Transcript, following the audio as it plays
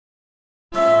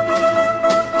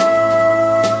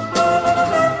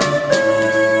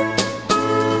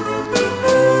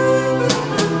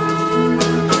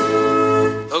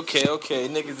Okay.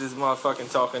 Niggas is motherfucking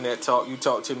talking that talk. You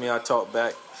talk to me, I talk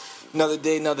back. Another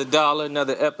day, another dollar,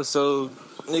 another episode.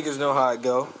 Niggas know how it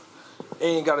go.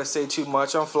 Ain't gotta say too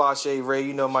much. I'm Flashay Ray.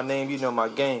 You know my name, you know my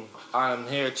game. I'm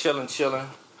here chilling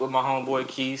with my homeboy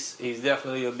Keith. He's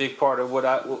definitely a big part of what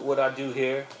I do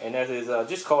here, and that is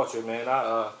just culture, man.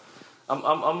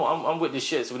 I'm with the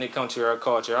shits when it comes to our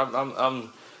culture. I'm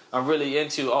really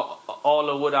into all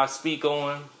of what I speak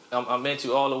on. I'm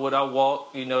into all of what I walk.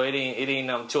 You know, it ain't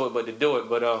nothing to it but to do it.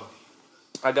 But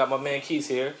I got my man Keith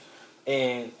here,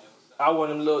 and I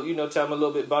want him tell him a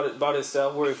little bit about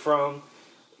himself, where he's from,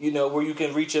 you know, where you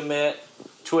can reach him at,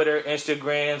 Twitter,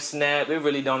 Instagram, Snap. It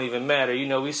really don't even matter. You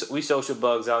know, we social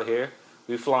bugs out here.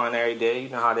 We flying every day. You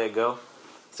know how that go.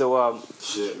 So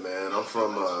shit, man. I'm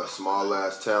from a small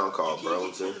ass town called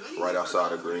Burlington, right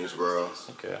outside of Greensboro.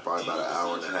 Okay. Probably about an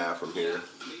hour and a half from here.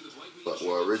 But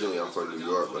originally I'm from New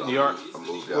York, but New York. I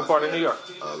moved out. What part of New York?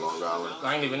 Long Island.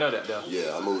 I didn't even know that though.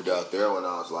 Yeah, I moved out there when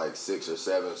I was like 6 or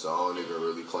 7, so I don't even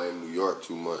really claim New York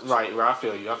too much. Right. I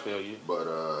feel you. But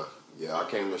yeah, I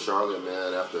came to Charlotte,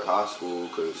 man, after high school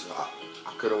because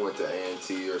I could have went to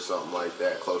A&T or something like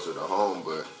that closer to home,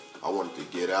 but I wanted to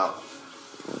get out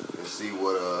and see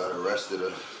what the rest of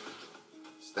the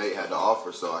state had to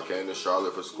offer. So I came to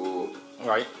Charlotte for school.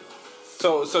 Right.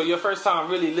 So your first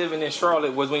time really living in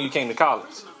Charlotte was when you came to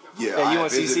college? Yeah, at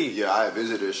UNCC. I had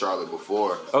visited Charlotte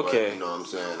before. Okay. But, you know what I'm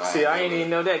saying? I didn't even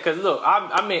know that. Because, look,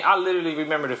 I literally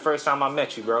remember the first time I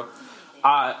met you, bro.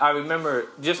 I remember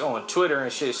just on Twitter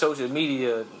and shit, social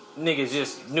media, niggas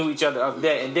just knew each other of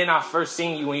that. And then I first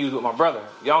seen you when you was with my brother.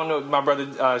 Y'all know my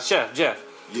brother, Chef, Jeff.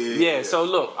 Yeah. So,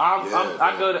 look,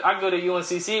 I go to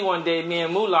UNCC one day. Me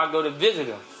and Moolah go to visit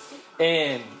him.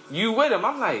 And you with him.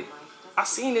 I'm like, I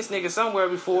seen this nigga somewhere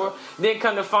before. Then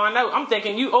come to find out, I'm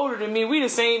thinking you older than me. We the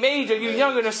same age, or you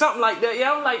younger or something like that.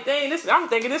 Yeah, I'm like, dang, I'm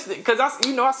thinking this, because I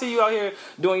see you out here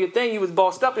doing your thing. You was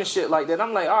bossed up and shit like that.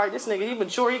 I'm like, all right, this nigga, he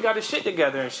mature. He got his shit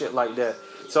together and shit like that.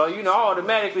 So I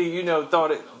automatically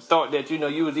thought that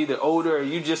you was either older or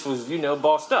you just was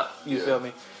bossed up. You feel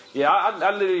me? Yeah,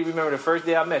 I literally remember the first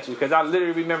day I met you, because I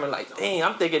literally remember like, dang,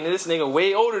 I'm thinking this nigga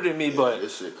way older than me, but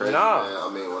this shit crazy, man.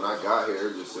 I mean, when I got here,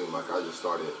 it just seemed like I just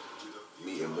started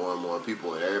meeting more and more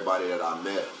people, and everybody that I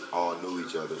met all knew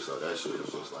each other, so that shit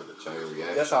was just like a chain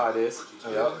reaction. That's how it is.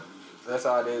 Yeah. That's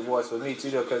how it was for me too,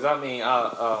 though, because I mean,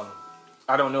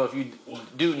 I don't know if you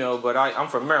do know, but I'm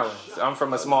from Maryland. I'm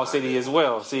from a small city as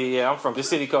well. See, yeah, I'm from the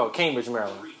city called Cambridge,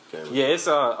 Maryland. Yeah, it's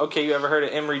okay. You ever heard of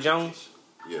Emory Jones?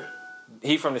 Yeah.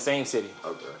 He from the same city.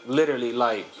 Okay. Literally.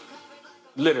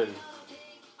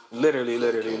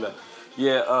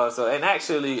 Yeah, so, and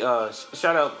actually,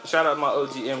 shout out my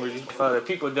OG Emory. For the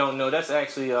people don't know, that's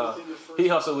actually, he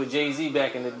hustled with Jay-Z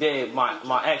back in the day. My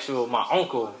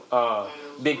uncle,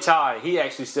 Big Ty, he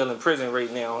actually still in prison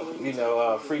right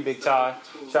now. Free Big Ty.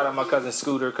 Shout out my cousin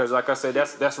Scooter, because like I said,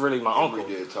 that's really my uncle.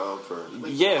 We did time for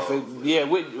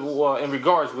in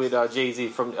regards with Jay-Z,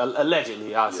 from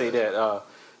allegedly, I'll say that.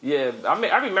 Yeah,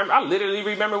 I literally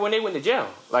remember when they went to jail.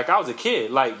 Like, I was a kid.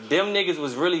 Like, them niggas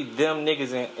was really them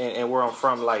niggas and where I'm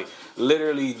from. Like,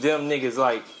 literally them niggas.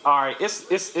 Like, all right,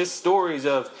 it's stories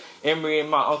of Emory and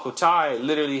my Uncle Ty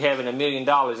literally having $1 million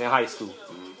in high school.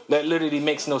 That literally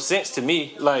makes no sense to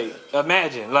me. Like,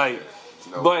 imagine. Like,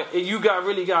 no. But you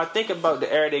really got to think about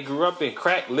the era they grew up in.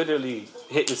 Crack literally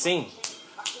hit the scene.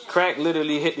 Crack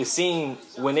literally hit the scene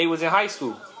when they was in high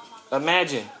school.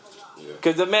 Imagine.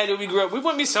 Because imagine we grew up, we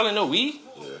wouldn't be selling no weed.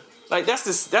 Yeah. Like, that's the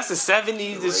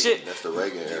 70s and shit. That's the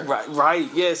Reagan era. Right,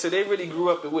 yeah. So they really grew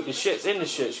up with the shits in the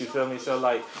shits, you feel me? So,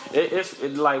 like, it's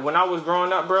like, when I was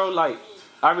growing up, bro, like,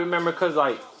 I remember, because,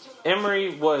 like,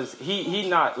 Emory was, he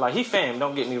not, like, he fam,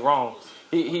 don't get me wrong.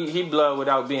 He blood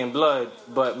without being blood.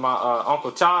 But my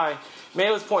Uncle Ty, man,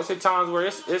 it was points at times where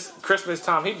it's Christmas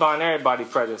time. He buying everybody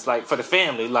presents, like, for the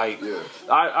family. Like,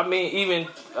 I mean, even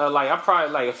like, I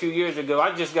probably, like, a few years ago,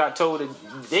 I just got told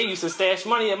that they used to stash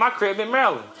money at my crib in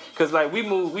Maryland, cause like we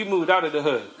moved out of the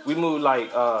hood. We moved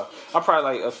like I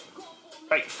probably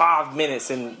like 5 minutes,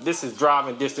 and this is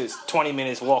driving distance, 20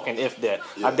 minutes walking, if that.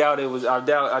 Yeah. I doubt it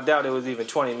was even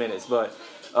 20 minutes, but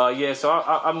yeah. So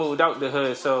I moved out the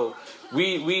hood, so.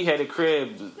 We had a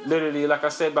crib literally, like I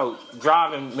said, about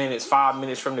driving minutes, 5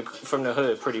 minutes from the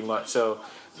hood, pretty much. So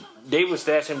they was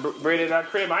stashing bread at our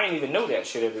crib. I didn't even know that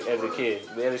shit as a kid.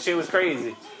 Yeah, the shit was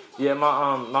crazy. Yeah,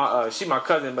 she my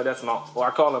cousin, but that's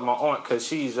I call her my aunt, because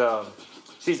she's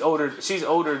older. She's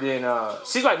older than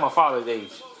she's like my father's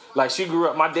age. Like, she grew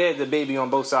up. My dad's a baby on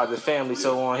both sides of the family.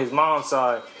 So on his mom's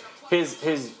side,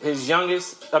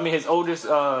 his oldest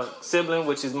sibling,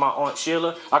 which is my aunt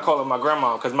Sheila. I call her my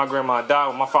grandma because my grandma died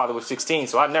when my father was 16,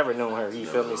 so I never knew her. You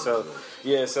feel me? So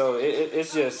yeah, so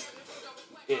it's just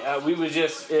I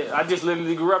just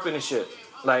literally grew up in the shit.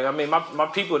 Like, I mean, my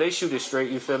people, they shoot it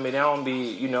straight, you feel me? They don't be,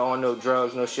 you know, on no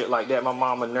drugs, no shit like that. My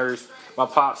mom a nurse. My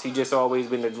pops, he just always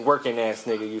been a working ass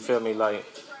nigga, you feel me? Like,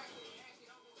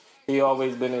 he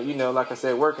always been, you know, like I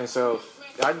said, working. So,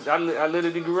 I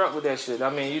literally grew up with that shit. I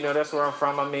mean, you know, that's where I'm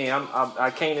from. I mean, I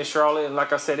came to Charlotte, and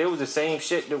like I said, it was the same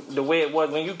shit the way it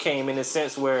was when you came, in the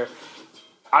sense where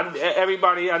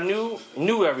everybody I knew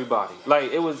everybody.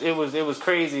 Like, it was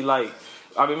crazy. Like,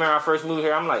 I remember I first moved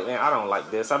here, I'm like, man, I don't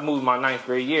like this. I moved my 9th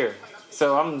grade year.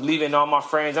 So I'm leaving all my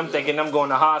friends. I'm thinking I'm going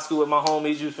to high school with my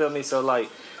homies, you feel me? So like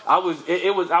I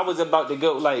was about to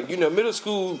go, like, you know, middle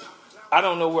school, I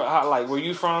don't know where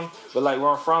you from, but like where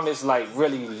I'm from, it's like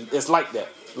really, it's like that.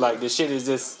 Like the shit is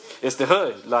just, it's the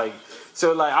hood. Like,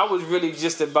 so like I was really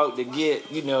just about to get,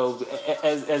 you know,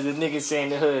 as a nigga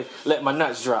saying the hood, let my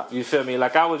nuts drop. You feel me?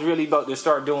 Like I was really about to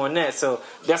start doing that. So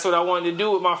that's what I wanted to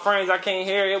do with my friends. I came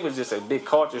here. It was just a big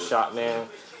culture shock, man.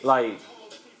 Like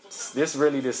this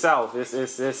really the South.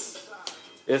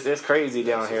 It's crazy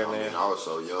down here, man. I mean, I was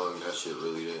so young. That shit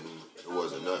really didn't. It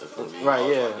wasn't nothing for me. Right? I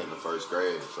was Yeah. like in the 1st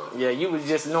grade. So yeah, you was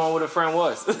just knowing what a friend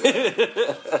was. that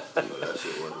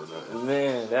shit wasn't nothing.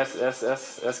 Man,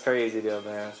 that's crazy though,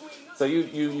 man. So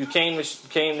you came to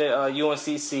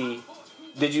UNCC.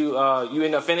 Did you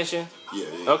end up finishing? Yeah.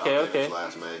 Okay.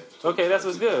 Last May. Okay, that's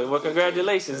what's good. Well,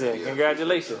 congratulations then. Yeah.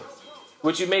 Congratulations.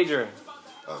 What you major in?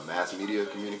 Mass media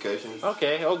communications.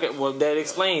 Okay. Well, that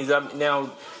explains. I'm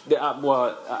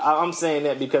saying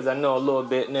that because I know a little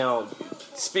bit. Now,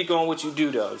 speak on what you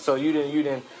do though. So you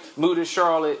didn't move to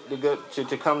Charlotte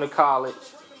to come to college,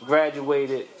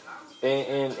 graduated.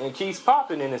 And keeps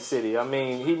popping in the city. I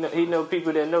mean, he know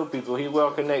people that know people. He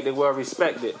well connected, well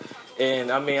respected.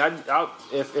 And I mean,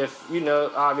 if you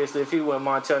know, obviously, if he wouldn't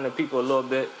mind telling the people a little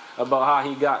bit about how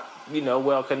he got, you know,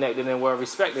 well connected and well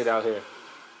respected out here.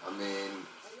 I mean,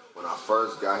 when I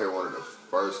first got here, one of the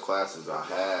first classes I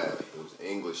had was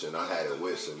English, and I had it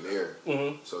with Samir.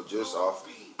 Mm-hmm. So just off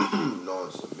knowing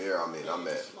Samir, I mean, I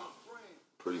met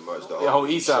pretty much the whole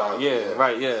East Side. Yeah,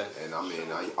 right, yeah. And I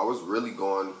mean, I was really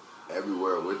going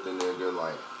everywhere with the nigga,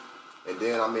 like, and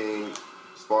then I mean,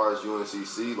 as far as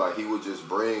UNCC, like he would just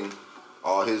bring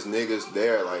all his niggas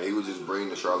there, like he would just bring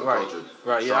the Charlotte culture,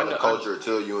 Charlotte culture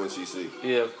to UNCC.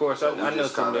 Yeah, of course, I know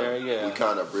some there. Yeah, we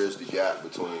kind of bridged the gap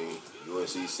between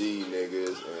UNCC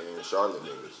niggas and Charlotte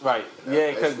niggas. Right.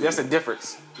 Yeah, because that's a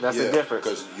difference. That's a difference.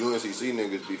 Because UNCC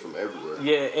niggas be from everywhere.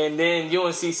 Yeah, and then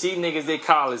UNCC niggas, they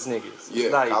college niggas.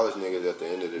 Yeah, like, college niggas at the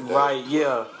end of the day. Right.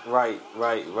 Yeah. Right.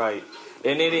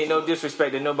 And it ain't no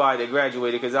disrespect to nobody that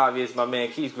graduated, because obviously my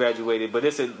man Keith graduated, but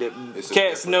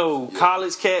cats know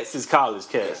college cats is college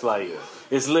cats.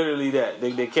 It's literally that.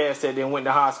 The cats that then went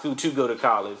to high school to go to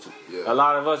college. Yeah. A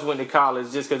lot of us went to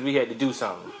college just because we had to do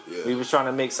something. Yeah. We was trying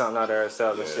to make something out of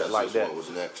ourselves and shit like that. What was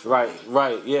next right.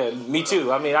 Yeah, me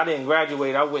too. I mean, I didn't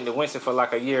graduate. I went to Winston for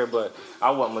like a year, but I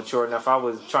wasn't mature enough. I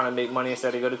was trying to make money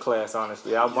instead of go to class,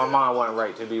 honestly. My mind wasn't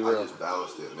right, to be real. I just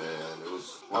balanced it, man.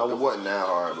 It wasn't that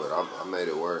hard, but I made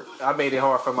it work. I made it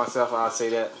hard for myself, I'll say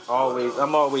that.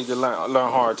 I'm always a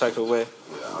learn hard type of way.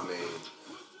 Yeah, I mean,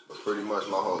 pretty much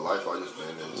my whole life I just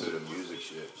been into the music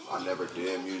shit. I never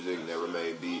did music, never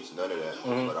made beats, none of that.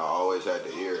 Mm-hmm. But I always had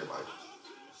the ear. Like,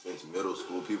 since middle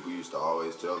school, people used to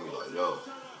always tell me, like, yo,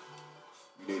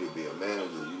 you need to be a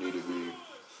manager, you need to be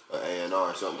an A&R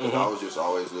or something. Because I was just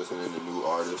always listening to new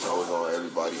artists. I was on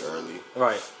Everybody Early.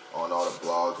 Right. On all the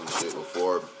blogs and shit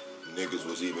before niggas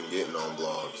was even getting on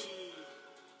blogs.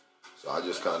 So I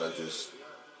just kind of just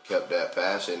kept that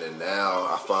passion, and now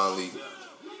I finally...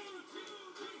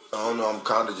 I don't know, I'm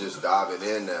kind of just diving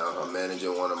in now. I'm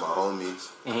managing one of my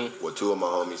homies. Mm-hmm. Well, two of my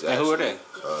homies, actually. And who are they?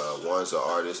 One's an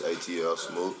artist, ATL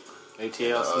Smook.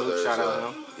 ATL Smook, shout out to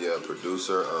him. Yeah,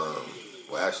 producer.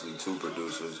 Well, actually, two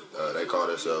producers. They call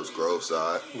themselves Grove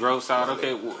Side. Grove Side,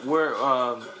 okay. Where,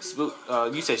 Smook,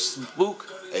 you said Spook?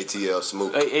 ATL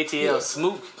Smook. ATL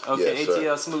Smook? Okay, yeah,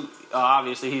 ATL Smook.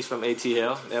 Obviously, he's from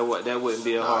ATL. That wouldn't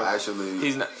be a hard... Actually,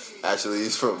 he's not... Actually,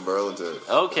 he's from Burlington.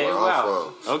 Okay, where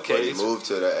wow. I'm from. Okay. But he moved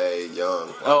to the A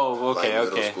young. Okay.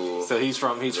 Middle school, so he's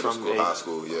from high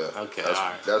school, yeah. Okay,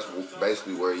 that's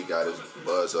basically where he got his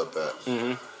buzz up at.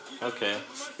 Mm-hmm. Okay.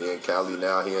 He in Cali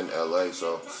now, he in LA,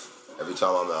 so every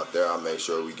time I'm out there, I make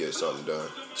sure we get something done.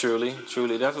 Truly,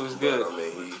 that's what's good. But, I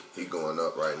mean, he going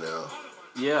up right now.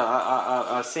 Yeah,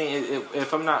 I seen it.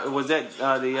 If I'm not, was that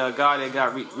the guy that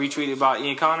got retweeted by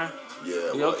Ian Connor?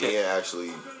 Yeah, well, okay. Ian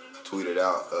actually tweeted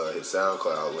out his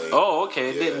SoundCloud link. Oh,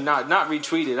 okay. Yeah. Did not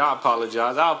retweeted. I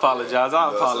apologize. I apologize. Yeah, I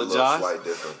that's a apologize. little slight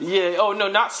difference. Yeah. Oh no,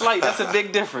 not slight. That's a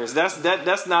big difference. That's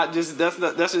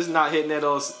just not hitting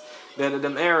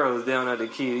them arrows down at the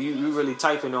key. You really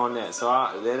typing on that. So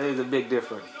that is a big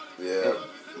difference. Yeah,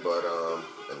 but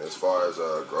and as far as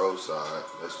Grove side,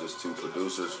 that's just two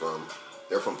producers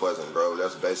they're from Pleasant Grove.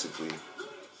 That's basically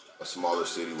a smaller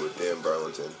city within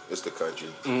Burlington. It's the country.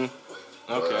 Mm-hmm.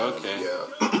 Okay, But, okay.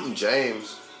 Yeah,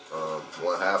 James,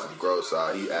 one half of Grove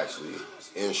side, he actually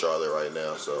is in Charlotte right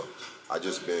now. So I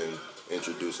just been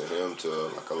introducing him to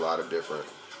like a lot of different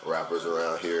rappers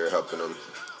around here, helping him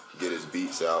get his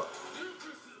beats out.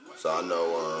 So I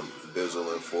know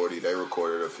Bizzle and 40, they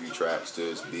recorded a few tracks to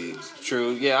his beats.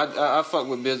 True. Yeah, I fuck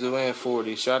with Bizzle and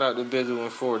 40. Shout out to Bizzle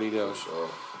and 40 though. So,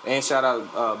 And shout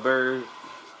out Bird.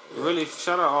 Really,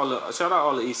 shout out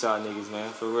all the East Side niggas, man.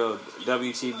 For real.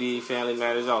 WTB, Family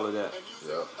Matters, all of that.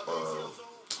 yep.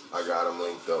 I got him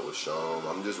linked up with Sean.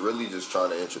 I'm just really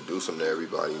trying to introduce him to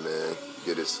everybody, man.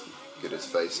 Get his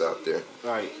face out there.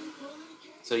 Right.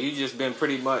 So you just been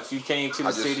pretty much, you came to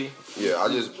the city. Yeah, I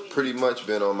just pretty much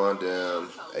been on my damn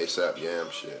ASAP Yam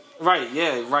shit. Right,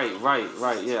 yeah,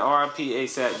 right. Yeah, R.I.P.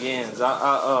 ASAP Yams.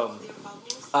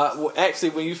 Well, actually,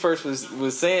 when you first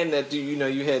was saying that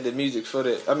you had the music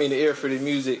the ear for the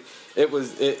music,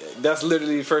 that's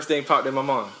literally the first thing popped in my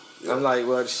mind. Yeah. I'm like,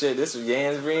 well, shit, this is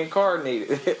Yams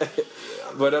reincarnated.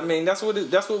 But I mean, that's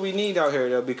what we need out here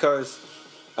though, because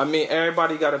I mean,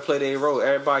 everybody got to play their role.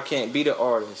 Everybody can't be the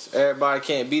artist. Everybody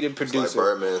can't be the producer. It's like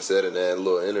Birdman said in that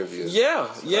little interview. Yeah.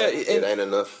 Like, it ain't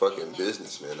enough fucking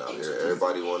businessmen out here.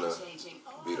 Everybody want to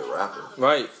be the rapper.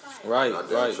 Right. I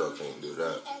damn sure can't do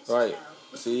that. Right.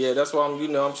 See, yeah, that's why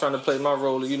I'm trying to play my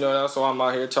role. That's why I'm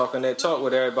out here talking that talk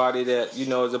with everybody that,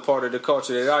 is a part of the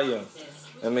culture that I am.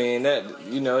 I mean, that,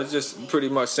 it's just pretty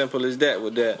much simple as that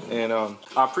with that. And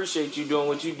I appreciate you doing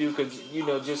what you do because,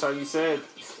 just how you said,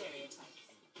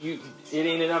 it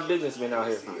ain't enough businessmen out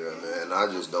here. Yeah, man, I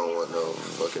just don't want no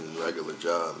fucking regular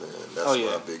job, man. That's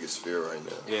my biggest fear right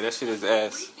now. Yeah, that shit is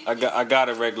ass. I got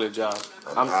a regular job.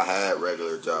 I had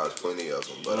regular jobs, plenty of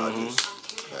them, but I just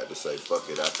had to say fuck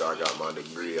it. After I got my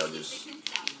degree, I just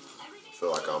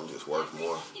feel like I'm just worth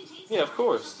more. Yeah, of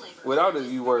course. Without it,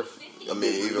 you worth. I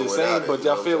mean, even the without same, but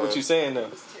y'all feel what you're saying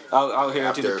though. Out here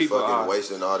after to the people. Fucking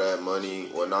wasting all that money.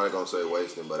 Well, not gonna say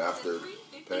wasting, but after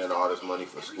paying all this money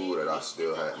for school that I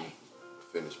still hadn't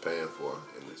finished paying for,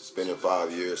 and spending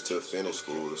 5 years to finish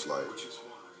school, it's like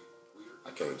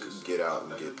I can't get out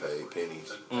and get paid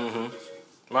pennies.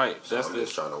 Right, so I'm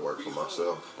just trying to work for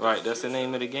myself. Right, that's the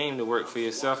name of the game, to work for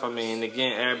yourself. I mean,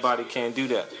 again, everybody can't do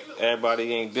that.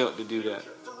 Everybody ain't built to do that.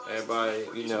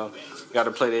 Everybody, got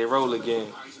to play their role again.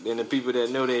 And the people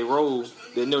that know their role,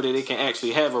 that know that they can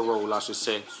actually have a role, I should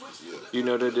say.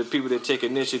 The people that take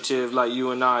initiative like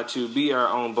you and I to be our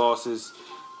own bosses,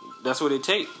 that's what it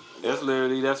take. That's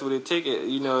what it take.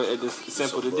 At this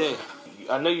simple today.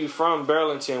 I know you from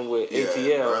Burlington with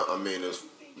ATL. I mean,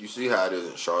 you see how it is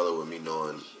in Charlotte with me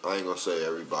knowing, I ain't gonna say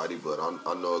everybody, but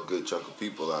I know a good chunk of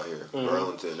people out here.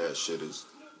 Burlington, that shit is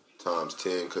times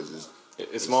 10 because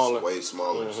it's smaller. Way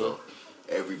smaller. So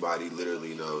everybody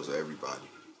literally knows everybody.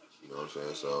 You know what I'm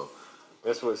saying? So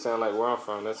that's what it sounds like where I'm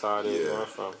from. That's how it is where I'm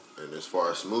from. And as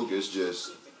far as Smook, it's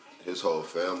just his whole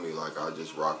family. Like, I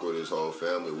just rock with his whole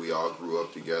family. We all grew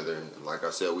up together. And like I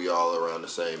said, we all around the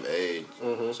same age.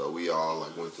 So we all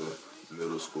went to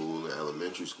middle school and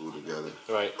elementary school together.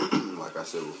 Right. Like I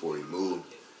said before he moved.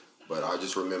 But I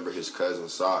just remember his cousin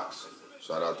Socks.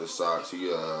 Shout out to Socks.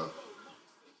 He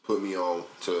put me on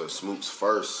to Smook's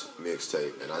first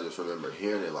mixtape. And I just remember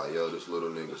hearing it like, yo, this little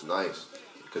nigga's nice.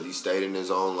 Because he stayed in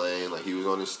his own lane. Like, he was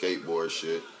on his skateboard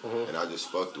shit. And I just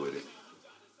fucked with it.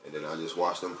 And then I just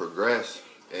watched him progress.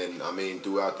 And, I mean,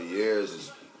 throughout the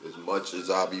years, as much as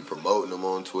I be promoting him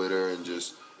on Twitter and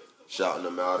just shouting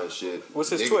him out and shit. What's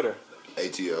his Twitter?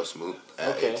 ATL Smook.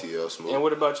 At ATL Smook. And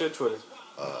what about your Twitter?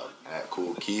 At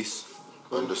Cool Keys.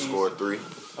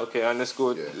 _3. Okay,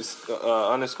 _3.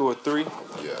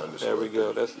 Yeah, _3. There we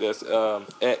go. That's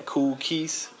at Cool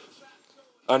Keys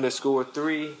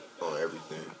 _3. On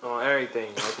everything. On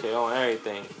everything. Okay, on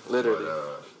everything. Literally.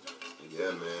 But, yeah,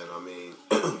 man. I mean,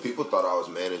 people thought I was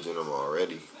managing them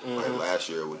already. Like last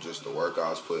year with just the work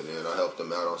I was putting in. I helped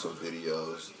them out on some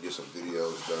videos, get some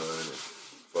videos done, and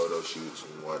photo shoots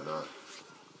and whatnot.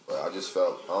 But I just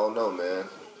felt, I don't know, man.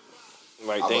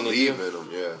 Right I thing believe to do. in them,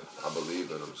 yeah. I believe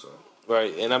in them, so.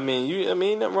 Right, and I mean,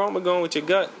 nothing wrong with going with your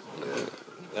gut. Yeah.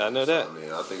 I know that. I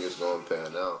mean, I think it's going to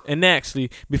pan out. And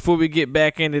actually, before we get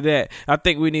back into that, I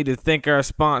think we need to thank our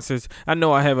sponsors. I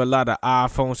know I have a lot of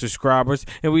iPhone subscribers,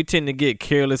 and we tend to get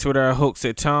careless with our hooks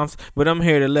at times, but I'm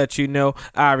here to let you know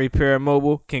iRepair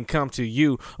Mobile can come to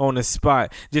you on the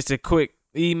spot. Just a quick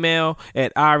email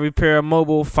at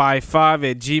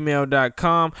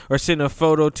irepairmobile55@gmail.com or send a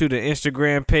photo to the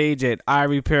Instagram page at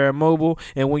irepairmobile.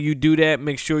 And when you do that,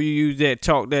 make sure you use that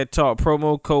Talk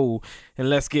promo code. And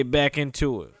let's get back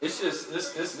into it. It's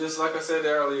just like I said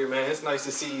earlier, man. It's nice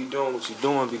to see you doing what you're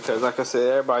doing because, like I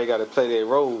said, everybody got to play their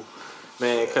role,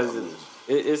 man. Because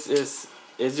it's just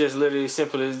literally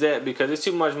simple as that. Because there's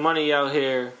too much money out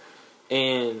here,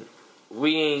 and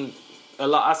we ain't.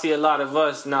 I see a lot of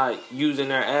us not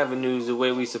using our avenues the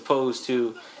way we supposed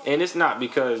to, and it's not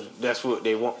because that's what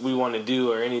we want to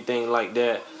do or anything like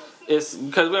that. It's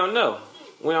because we don't know.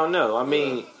 We don't know. I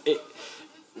mean,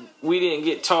 we didn't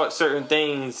get taught certain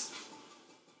things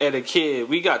as a kid.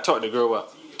 We got taught to grow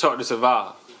up, taught to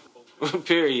survive.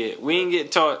 Period. We didn't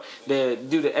get taught to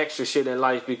do the extra shit in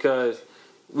life because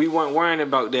we weren't worrying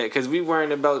about that. Because we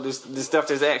worrying about the stuff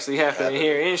that's actually happening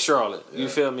here in Charlotte. You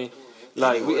feel me?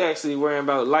 Like, we actually worrying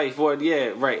about life. Well,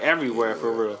 yeah, right, everywhere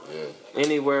for real. Yeah.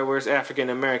 Anywhere where it's African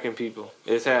American people,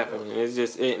 it's happening. It's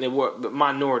just but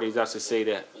minorities, I should say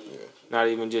that. Yeah. Not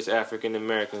even just African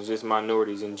Americans, just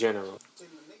minorities in general.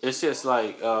 It's just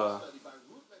like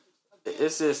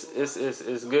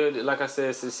it's good. Like I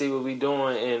said, to see what we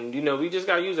doing, and we just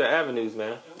gotta use our avenues,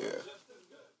 man. Yeah.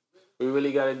 We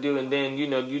really got to do, and then, you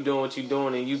doing what you're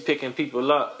doing, and you picking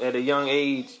people up at a young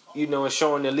age, and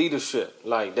showing the leadership.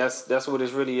 Like, that's what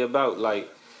it's really about. Like,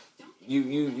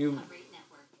 you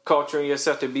culturing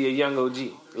yourself to be a young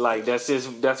OG. Like, that's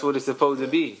what it's supposed to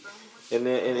be. And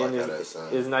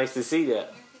it's nice to see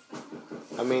that.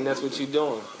 I mean, that's what you're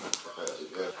doing.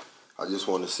 I just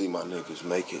want to see my niggas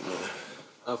make it, man.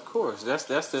 Of course, that's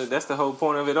the whole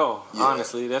point of it all. Yeah.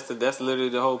 Honestly, that's literally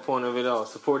the whole point of it all.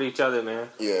 Support each other,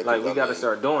 man. Yeah, like we got to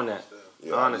start doing that.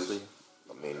 Yeah, honestly,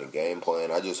 I mean the game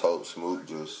plan. I just hope Smoot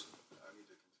just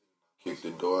kick the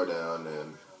door down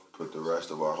and put the rest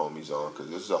of our homies on,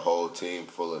 because this is a whole team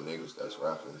full of niggas that's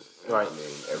rapping. Right. I mean,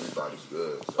 everybody's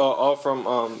good. So. All from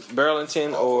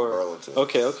Burlington or Burlington.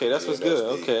 Okay, that's what's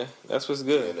good. Okay, that's what's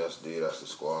good. GNSD, that's the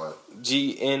squad.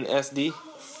 GNSD.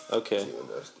 Okay.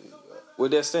 GNSD.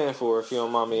 What that stand for, if you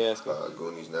don't mind me asking?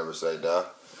 Goonies Never Say Die.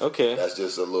 Okay. That's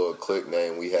just a little clique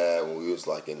name we had when we was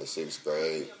like in the 6th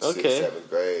grade, 6th, 7th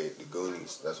grade. The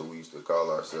Goonies. That's what we used to call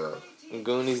ourselves.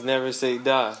 Goonies Never Say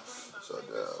Die. So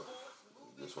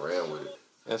just ran with it.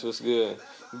 That's what's good.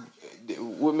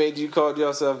 What made you call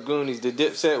yourself Goonies? The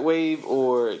Dipset wave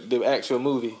or the actual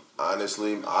movie?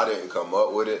 Honestly, I didn't come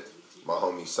up with it. My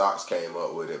homie Socks came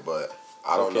up with it, but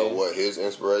I don't know what his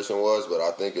inspiration was, but I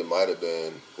think it might have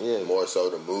been more so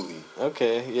the movie.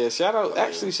 Okay, yeah. Shout out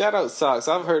Socks.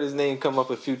 I've heard his name come up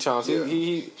a few times. Yeah.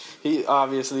 He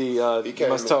obviously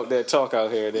must talk that talk out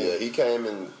here. Then. Yeah, he came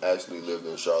and actually lived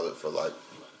in Charlotte for like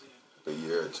a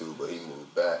year or two, but he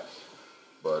moved back.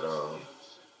 But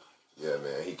yeah,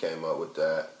 man, he came up with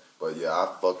that. But yeah, I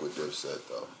fuck with Dipset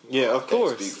though. Yeah, of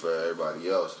course. I can't speak for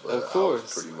everybody else, but I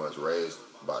was pretty much raised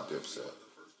by Dipset.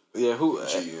 Yeah, who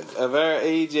of our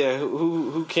age? Yeah,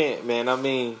 who can't, man? I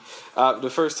mean, the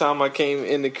first time I came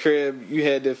in the crib, you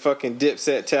had the fucking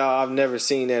Dipset towel. I've never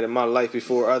seen that in my life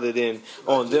before, other than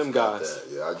on them guys.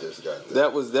 Yeah, I just got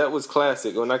that. That was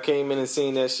classic. When I came in and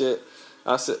seen that shit,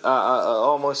 I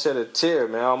almost shed a tear,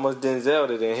 man. I almost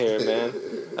Denzel'd it in here, man.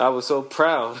 I was so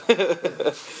proud.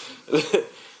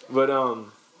 But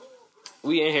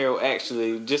we in here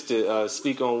actually just to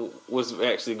speak on what's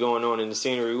actually going on in the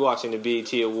scenery. We're watching the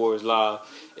BET Awards live,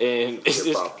 and it's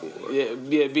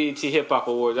BET Hip Hop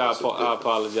Awards. I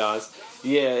apologize.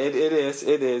 Yeah, it is.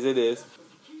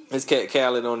 It's Cat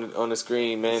Khaled on the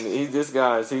screen, man.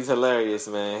 He's hilarious,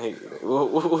 man.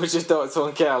 What's your thoughts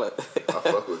on Khaled? I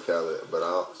fuck with Khaled, but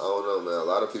I don't know, man. A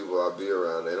lot of people I be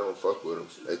around, they don't fuck with him.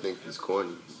 They think he's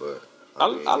corny, but. I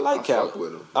like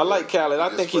Khaled. I like Khaled.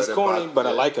 I think he's corny, but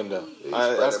I like him though.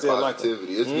 I still like him.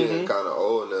 It's getting kind of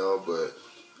old now, but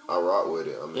I rock with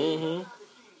it. I mean,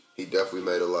 he definitely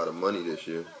made a lot of money this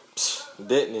year.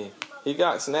 Didn't he? He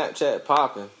got Snapchat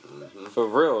popping. For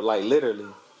real, like literally.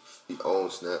 He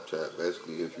owns Snapchat,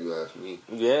 basically, if you ask me.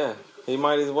 Yeah, he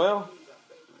might as well.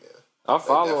 I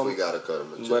follow him, gotta cut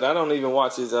him but I don't even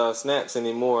watch his snaps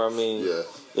anymore. I mean,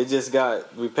 it just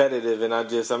got repetitive, and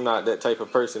I'm not that type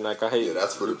of person. Like I hate. Yeah,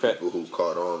 that's for the people who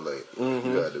caught on late.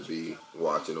 You had to be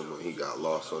watching him when he got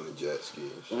lost on the jet ski.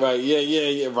 Right?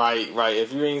 Yeah. Right.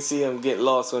 If you ain't see him get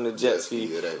lost on the jet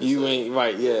ski, you ain't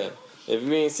right. Yeah. If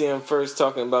you ain't see him first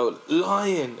talking about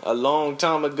Lion a long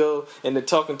time ago and the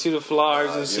talking to the Flyers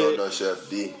and You shit. don't know Chef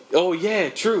D. Oh yeah,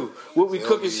 true. What we He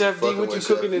cooking, don't be Chef D? fucking What you with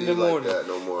cooking Chef in the D like morning? that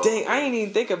no more. Dang, I ain't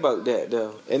even think about that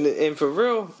though. And for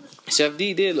real, Chef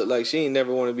D did look like she ain't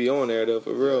never want to be on there though.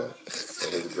 For real. And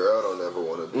his girl don't ever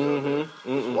want to be on there.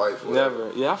 His wife, whatever.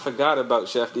 Never. Yeah, I forgot about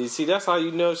Chef D. See, that's how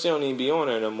you know she don't even be on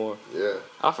there no more. Yeah.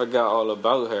 I forgot all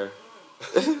about her.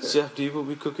 Chef D, what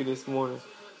we cooking this morning?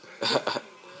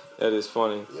 That is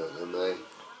funny. Young M.A.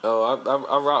 Oh,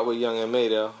 I rock with Young M.A.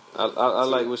 though. I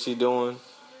like what she doing.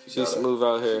 She's smooth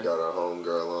out She here. got her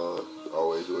homegirl on,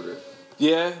 always with her.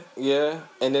 Yeah.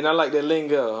 And then I like that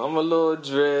lingo. I'm a little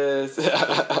dressed.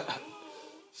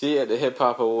 She at the Hip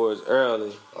Hop Awards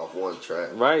early. Off one track.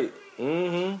 Right.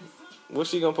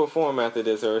 What's she gonna perform after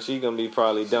this, or is she gonna be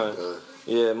probably done?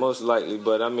 Yeah, most likely.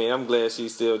 But I mean, I'm glad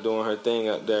she's still doing her thing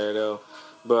up there though.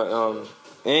 But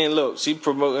and look, she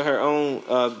promoting her own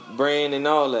brand and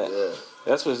all that. Yeah.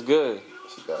 That's what's good.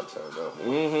 She got turned up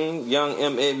more. Young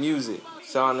M.A. Music.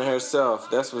 Signing herself.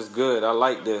 That's what's good. I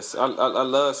like this. I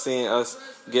love seeing us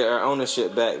get our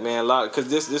ownership back, man. A lot, because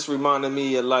this reminded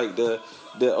me of like the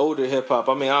older hip hop.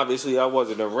 I mean, obviously I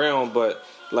wasn't around, but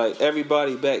like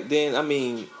everybody back then. I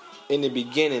mean, in the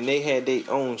beginning they had their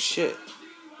own shit.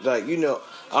 Like, you know,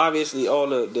 obviously all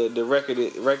the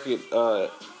record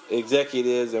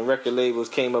executives and record labels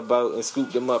came about and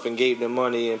scooped them up and gave them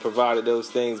money and provided those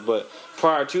things. But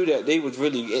prior to that, they was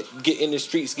really getting in the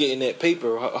streets, getting that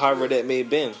paper, however that may have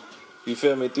been. You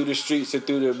feel me? Through the streets or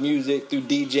through the music, through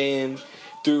DJing,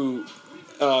 through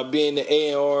being the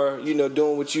A&R, you know,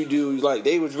 doing what you do. Like,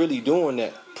 they was really doing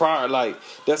that prior. Like,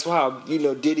 that's how, you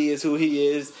know, Diddy is who he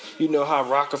is. You know how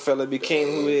Rockefeller became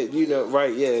who he is. You know,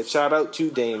 right, yeah. Shout out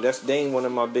to Dame. That's Dame, one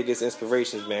of my biggest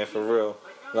inspirations, man, for real.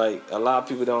 Like, a lot of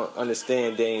people don't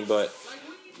understand Dame, but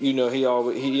you know, he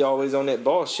always on that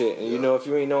ball shit. And you know, if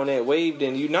you ain't on that wave,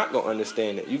 then you're not gonna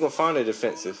understand it. You're gonna find it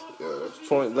offensive. Yeah, that's true.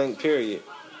 Point blank, period.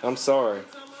 I'm sorry.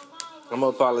 I'm gonna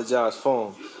apologize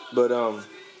for him. But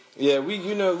yeah, we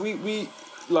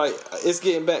like, it's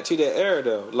getting back to that era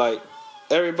though. Like,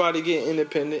 everybody getting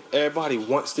independent. Everybody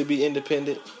wants to be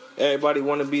independent. Everybody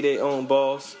want to be their own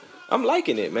boss. I'm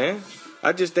liking it, man.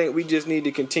 I just think we just need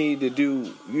to continue to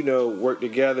do, you know, work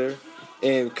together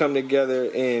and come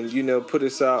together and, you know, put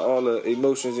aside all the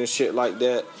emotions and shit like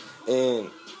that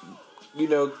and, you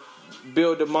know,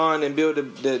 build the mind and build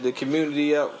the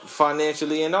community up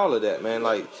financially and all of that, man.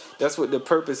 Like, that's what the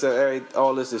purpose of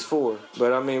all this is for.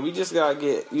 But, I mean, we just got to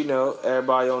get, you know,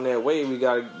 everybody on that way. We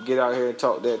got to get out here and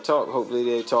talk that talk. Hopefully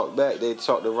they talk back. They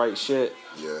talk the right shit.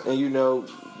 Yeah. And, you know,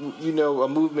 a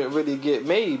movement really get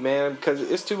made, man, because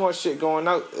it's too much shit going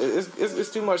out.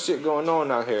 It's too much shit going on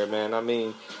out here, man. I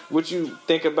mean, what you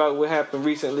think about what happened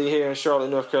recently here in Charlotte,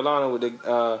 North Carolina, with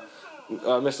the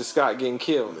Mr. Scott getting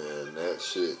killed? Man, that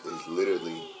shit is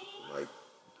literally like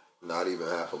not even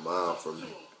half a mile from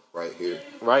right here,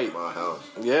 Right. my house.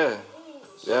 Yeah,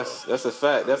 that's a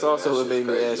fact. That's also what made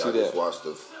me ask you I just that. watched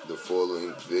the full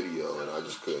length video and I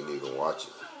just couldn't even watch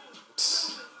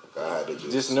it. I had to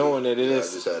Just knowing that it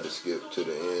is. I just had to skip to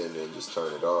the end and just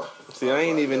turn it off. See, I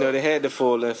ain't even know they had the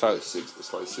full length out.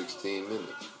 It's like 16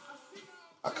 minutes.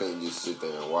 I couldn't just sit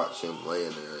there and watch him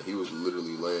laying there. He was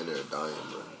literally laying there dying,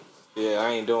 bro. Yeah, I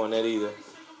ain't doing that either.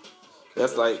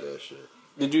 That's Couldn't like, watch that shit.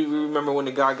 did you remember when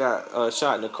the guy got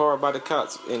shot in the car by the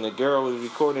cops and the girl was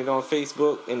recording it on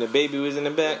Facebook and the baby was in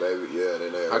the back? Baby, yeah,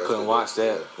 then they I couldn't watch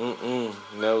that.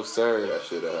 No, sir. That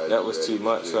shit That was too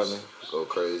much for me. Go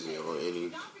crazy on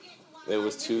any. It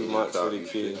was too Yeah, much for the copy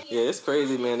kid. shit. Yeah, it's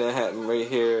crazy, man. That happened right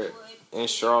here in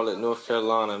Charlotte, North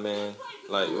Carolina, man.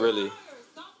 Like, really.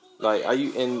 Like,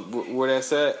 where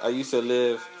that's at? I used to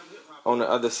live on the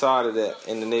other side of that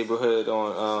in the neighborhood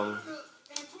on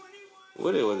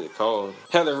what was it called?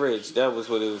 Heather Ridge. That was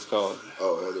what it was called.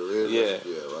 Oh, Heather Ridge? Yeah.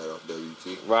 Yeah, right off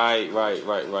WT.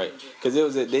 Right.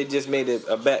 Because they just made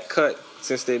a back cut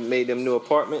since they made them new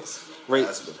apartments. Right,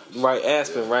 Aspen. Right,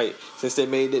 Aspen, yeah. Right. Since they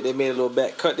made a little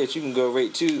back cut that you can go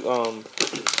right to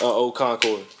Old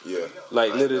Concord. Yeah.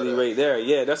 Like, literally right there.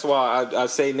 Yeah, that's why I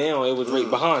say now it was right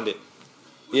behind it.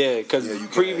 Yeah, because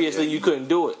previously you couldn't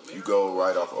do it. You go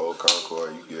right off Old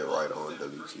Concord, you get right on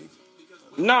WT.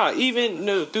 Nah, even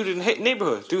through the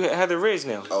neighborhood, through Heather Ridge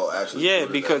now. Oh, actually. Yeah,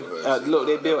 because look,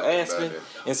 they built Aspen,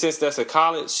 and since that's a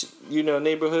college,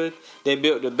 neighborhood, they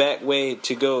built the back way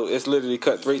to go. It's literally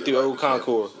cut right through Old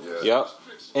Concord. Yeah. Yep.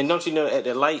 And don't you know, at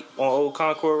the light on Old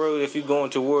Concord Road, if you're going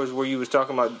towards where you was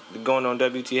talking about going on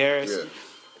W.T. Harris,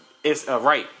 it's a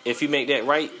right. If you make that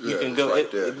right, you can go.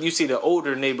 Right there. You see the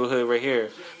older neighborhood right here,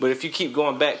 but if you keep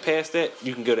going back past that,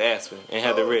 you can go to Aspen and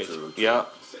Heather Ridge. True.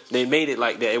 Yep. They made it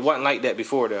like that. It wasn't like that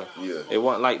before, though. Yeah. It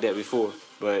wasn't like that before.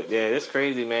 But yeah, it's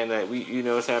crazy, man. That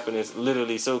it's happening. It's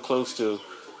literally so close to,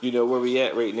 where we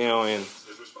at right now, and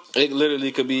it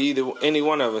literally could be any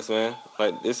one of us, man.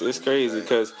 Like it's crazy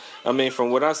because I mean, from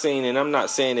what I've seen, and I'm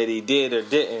not saying that he did or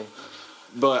didn't,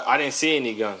 but I didn't see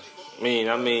any gun. I mean,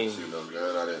 I didn't see no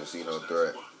gun. I didn't see no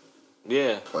threat.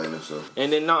 Yeah. Plain and simple.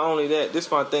 And then not only that, this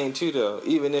my thing too though.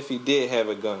 Even if he did have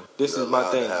a gun, this is my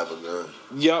thing. You're allowed to have a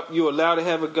gun. Yup, you're allowed to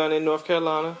have a gun in North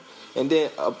Carolina, and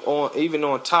then even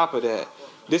on top of that,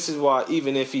 this is why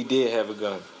even if he did have a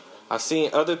gun, I've seen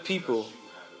other people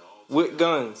with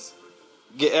guns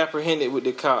get apprehended with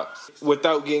the cops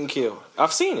without getting killed.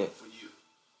 I've seen it.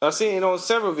 I've seen it on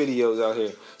several videos out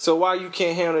here. So why you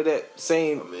can't handle that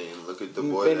same? I mean, look at the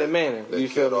boy in the manner that you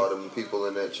feel killed me? all them people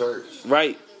in that church,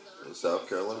 right? In South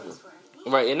Carolina.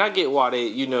 Right, and I get why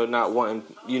they, not wanting,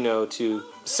 to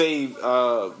save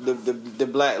the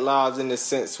black lives in the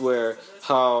sense where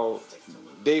how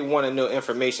they want to know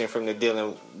information from the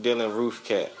Dylan Roof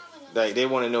cat. Like they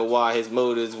want to know why his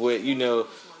motives with,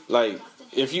 like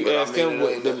if you ask him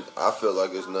what I feel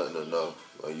like it's nothing to know.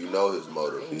 Like, his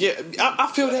motive. Yeah,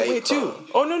 I feel that way too.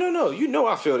 Oh no,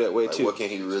 I feel that way too. What can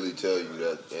he really tell you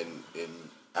that? And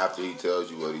after he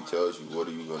tells you what he tells you, what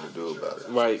are you going to do about it?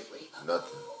 Right.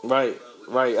 Nothing. Right.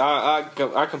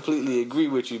 I completely agree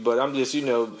with you, but I'm just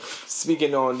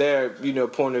speaking on their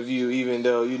point of view, even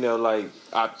though like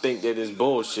I think that it's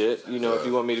bullshit. If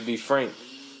you want me to be frank,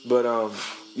 but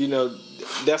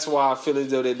that's why I feel as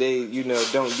though that they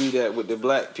don't do that with the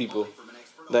black people.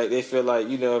 Like they feel like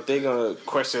if they're gonna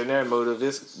question their motive,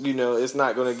 it's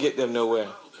not gonna get them nowhere.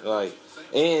 Like,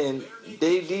 and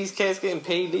these cats getting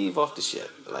paid leave off the shit.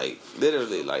 Like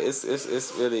literally, like it's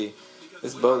really.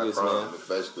 It's bogus, man. It's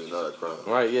basically not a crime.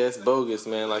 Right? Yeah, it's bogus,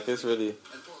 man. Like it's really,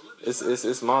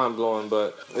 it's mind blowing,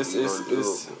 but what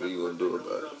are you gonna do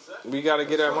about it? We gotta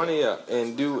get our money up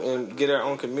and get our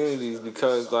own communities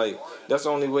because like that's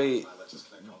the only way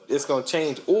it's gonna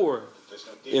change. Or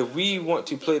if we want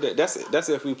to play that's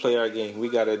if we play our game. We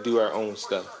gotta do our own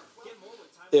stuff.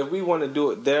 If we want to do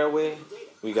it their way,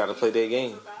 we gotta play their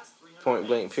game. Point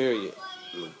blank. Period.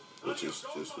 Which is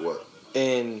just what?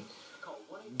 And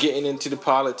getting into the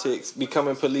politics,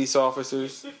 becoming police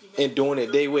officers, and doing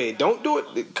it their way. Don't do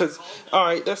it because, all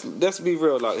right, let's be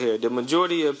real out here. The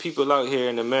majority of people out here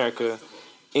in America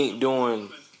ain't doing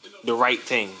the right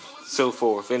thing, so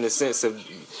forth, in the sense of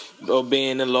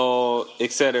obeying the law,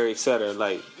 et cetera, et cetera.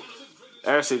 Like,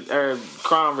 our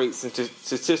crime rates and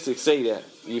statistics say that.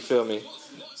 You feel me?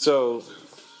 So,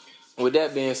 with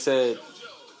that being said,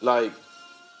 like,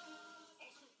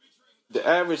 the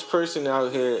average person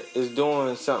out here is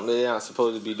doing something that they're not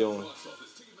supposed to be doing.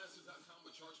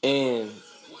 And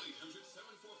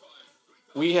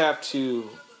we have to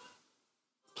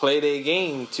play their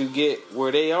game to get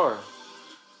where they are.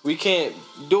 We can't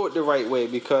do it the right way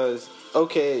because,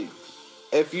 okay,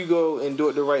 if you go and do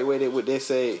it the right way, what they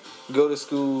say, go to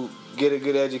school, get a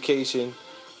good education,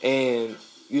 and,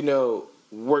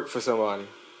 work for somebody.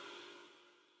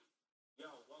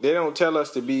 They don't tell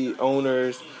us to be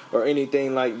owners or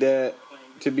anything like that,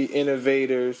 to be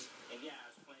innovators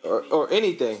or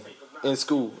anything in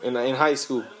school, in high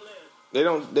school. They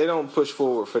don't push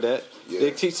forward for that. Yeah.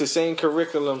 They teach the same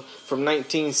curriculum from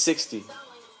 1960,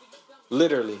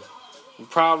 literally,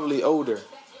 probably older.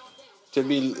 To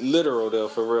be literal though,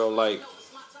 for real, like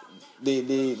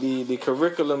the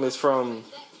curriculum is from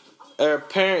our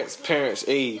parents'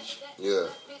 age. Yeah.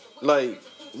 Like,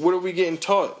 what are we getting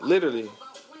taught? Literally.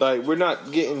 Like, we're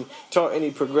not getting taught any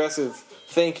progressive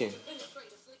thinking.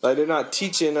 Like, they're not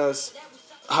teaching us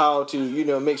how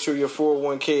to, make sure your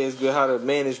 401k is good, how to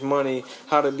manage money,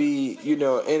 how to be,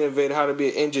 innovative, how to be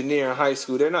an engineer in high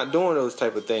school. They're not doing those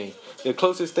type of things. The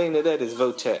closest thing to that is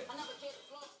VOTEC.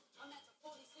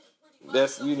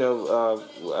 That's,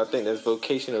 I think that's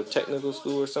vocational technical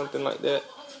school or something like that,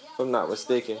 if I'm not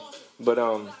mistaken. But,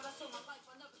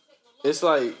 it's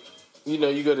like,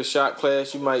 you go to shop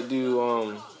class, you might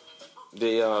do,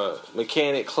 the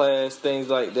mechanic class, things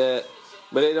like that,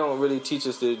 but they don't really teach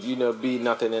us to be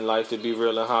nothing in life, to be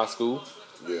real in high school.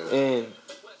 Yeah. And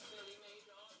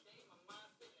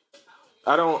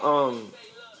I don't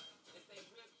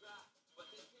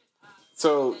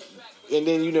so, and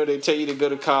then they tell you to go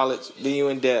to college, then you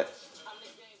in debt,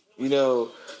 and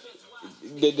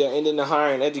then the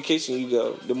higher in education you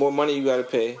go, the more money you got to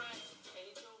pay.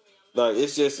 Like,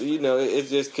 it's just it's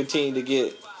just continue to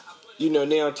get. They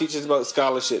don't teach us about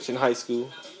scholarships in high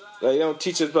school. Like, they don't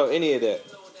teach us about any of that.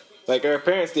 Like, our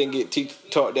parents didn't get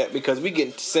taught that because we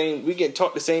get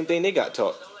taught the same thing they got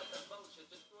taught.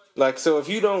 Like, so if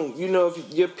you don't,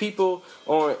 if your people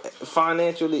aren't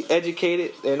financially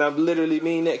educated, and I literally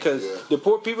mean that, because the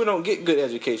poor people don't get good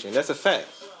education. That's a fact.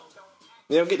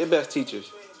 They don't get the best teachers.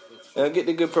 They don't get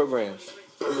the good programs.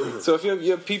 So if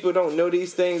your people don't know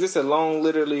these things, it's a long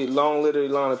literally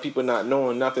line of people not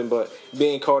knowing nothing but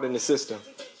being caught in the system.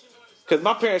 Because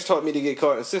my parents taught me to get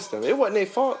caught in the system. It wasn't their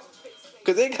fault,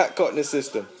 because they got caught in the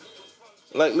system.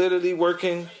 Like, literally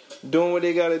working, doing what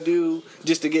they gotta do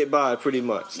just to get by, pretty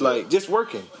much. Like, just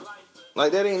working.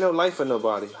 Like, that ain't no life for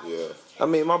nobody. Yeah. I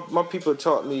mean, my people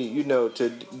taught me, to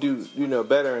do,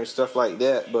 better and stuff like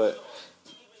that, but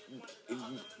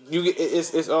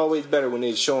it's always better when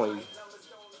they're showing you.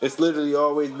 It's literally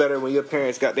always better when your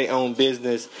parents got their own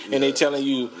business and they telling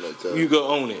you, you go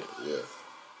own it. Yeah.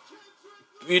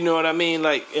 You know what I mean?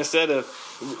 Like, instead of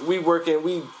we working,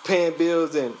 we paying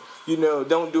bills and,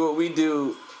 don't do what we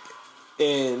do.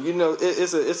 And,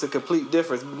 it's a complete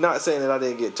difference. Not saying that I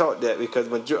didn't get taught that, because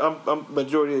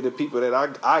majority of the people that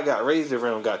I got raised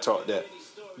around got taught that.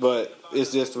 But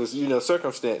it's just was,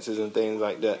 circumstances and things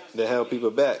like that held people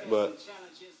back. But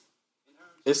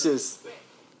it's just,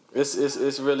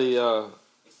 it's really,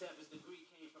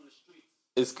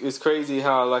 it's crazy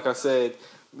how, like I said,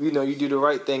 you do the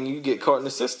right thing, you get caught in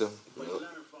the system.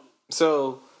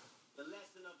 So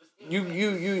we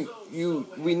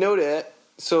know that.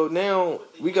 So now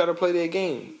we gotta play their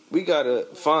game. We gotta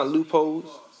find loopholes.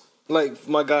 Like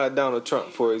my guy Donald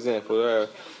Trump, for example, our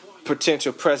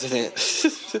potential president.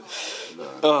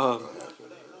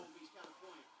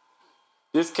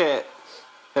 This cat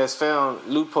has found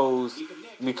loopholes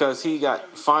because he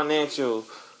got financial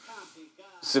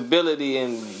stability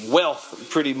and wealth,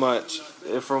 pretty much,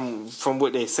 from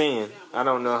what they're saying. I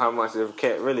don't know how much the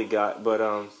cat really got,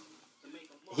 but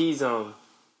he's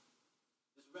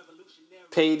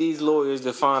pay these lawyers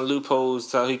to find loopholes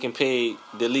so he can pay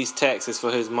the least taxes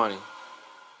for his money.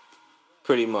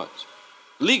 Pretty much.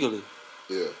 Legally.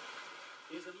 Yeah.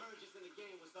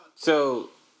 So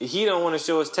he don't want to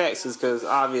show his taxes because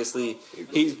obviously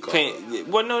he's paying.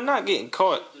 Well, no, not getting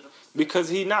caught, because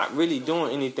he's not really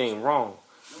doing anything wrong.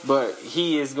 But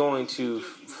he is going to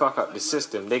fuck up the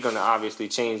system. They're going to obviously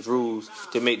change rules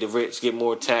to make the rich get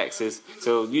more taxes.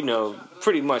 So,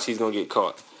 pretty much he's going to get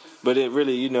caught. But it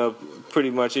really,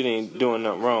 pretty much it ain't doing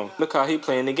nothing wrong. Look how he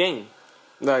playing the game.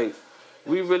 Like,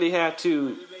 we really have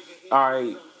to,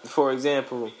 alright, for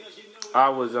example, I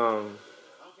was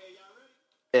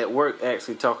at work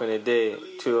actually talking today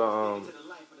to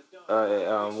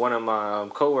one of my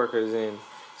coworkers, and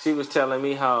she was telling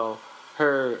me how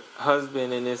her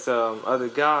husband and this other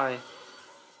guy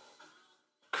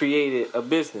created a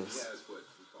business,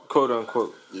 quote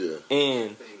unquote. Yeah.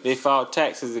 And they filed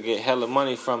taxes to get hella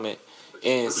money from it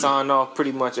and signed off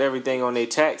pretty much everything on their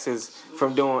taxes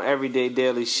from doing everyday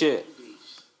daily shit.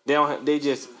 They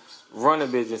just run a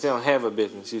business. They don't have a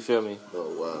business, you feel me?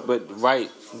 Oh wow.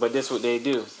 But that's what they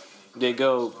do. They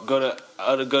go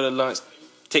to lunch,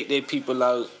 take their people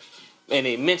out, and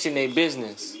they mention their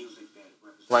business.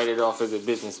 Write it off as a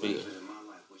business meeting.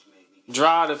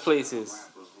 Drive to places,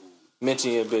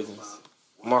 mention your business.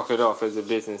 Mark it off as a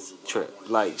business trip.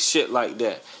 Like, shit like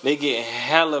that. They get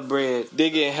hella bread. They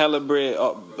get hella bread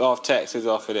off taxes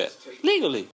off of that.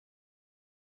 Legally.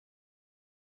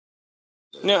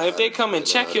 Now, if they come and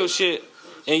check your shit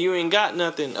and you ain't got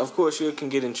nothing, of course you can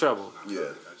get in trouble.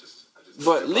 Yeah.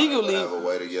 But legally... have a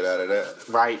way to get out of that.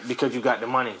 Right, because you got the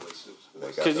money.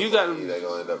 Because you got, they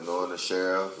gonna end up knowing the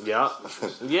sheriff. Yeah,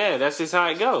 yeah, that's just how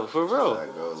it go, for real.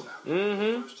 That's how it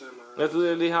goes. That's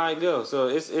literally how it goes. So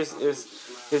it's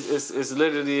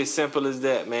literally as simple as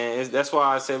that, man. That's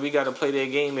why I said we gotta play their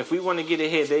game. If we want to get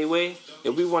ahead their way,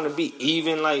 if we want to be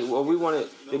even, or we want it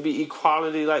to be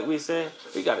equality, like we said,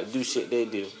 we gotta do shit they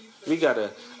do. We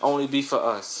gotta only be for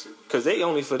us, cause they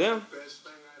only for them.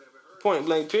 Point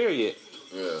blank. Period.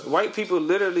 Yeah. White people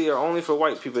literally are only for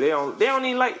white people. They don't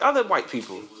even like other white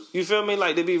people. You feel me?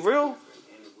 Like, to be real.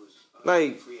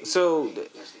 Like, so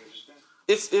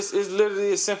it's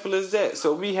literally as simple as that.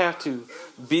 So we have to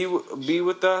be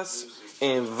with us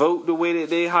and vote the way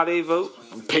that how they vote.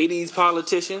 Pay these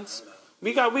politicians.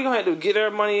 We gonna have to get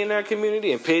our money in our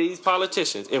community and pay these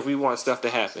politicians if we want stuff to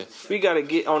happen. We gotta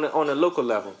get on a local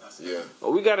level. Yeah.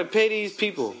 We gotta pay these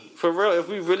people for real. If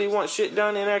we really want shit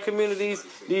done in our communities,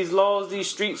 these laws, these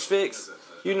streets fixed,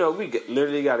 we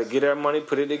literally gotta get our money,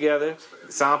 put it together,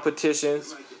 sign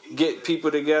petitions, get people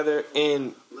together,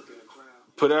 and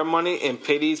put our money and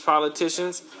pay these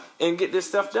politicians and get this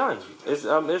stuff done.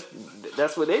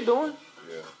 That's what they doing.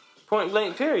 Yeah. Point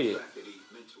blank. Period.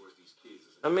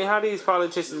 I mean, how these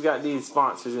politicians got these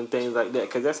sponsors and things like that?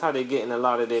 Because that's how they getting a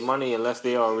lot of their money, unless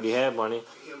they already have money.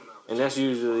 and that's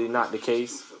usually not the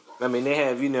case. I mean, they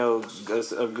have,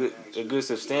 a good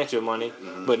substantial money,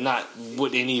 but not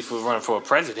what they need for running for a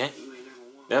president.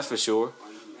 That's for sure.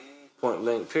 Point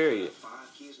blank, period.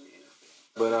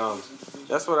 But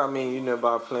that's what I mean,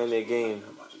 by playing that game.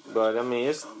 But I mean,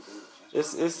 it's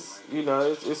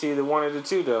either one of the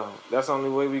two though. That's the only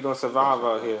way we gonna survive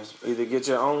out here. Either get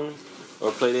your own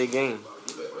or play that game.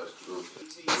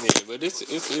 Yeah, but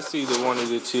it's either one of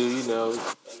the two,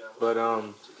 But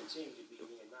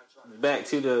back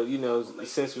to the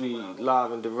since we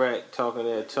live and direct talking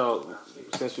that talk,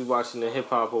 since we watching the Hip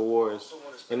Hop Awards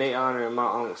and they honoring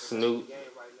my Uncle Snoop.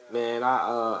 Man,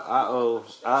 I owe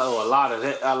a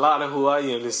lot of who I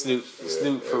am to Snoop.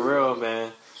 Snoop for real,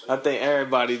 man. I think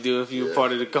everybody do if you're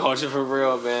part of the culture for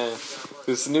real, man.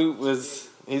 Cause Snoop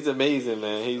he's amazing,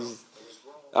 man.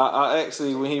 I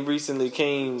actually, when he recently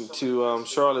came to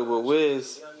Charlotte with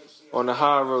Wiz on the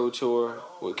High Road tour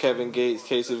with Kevin Gates,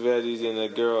 Casey Veggies, and a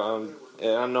girl,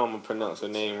 I know I'm gonna pronounce her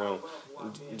name wrong,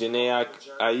 Janae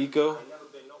Aiko.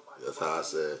 That's how I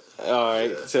said. All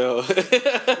right, yeah. So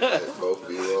both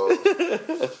be wrong.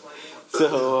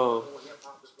 So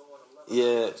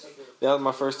yeah, that was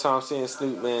my first time seeing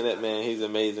Snoop, man. That man, he's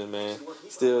amazing, man.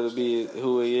 Still to be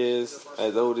who he is,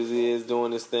 as old as he is, doing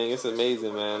this thing, it's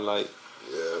amazing, man. Like,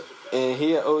 yeah. And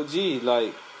he an OG,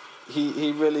 like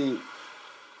he really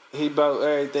about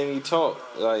everything he taught,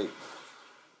 like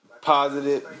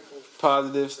positive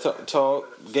talk,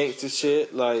 gangster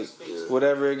shit, like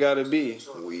whatever it gotta be.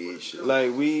 Weed shit.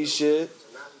 Like weed shit.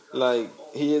 Like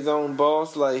he his own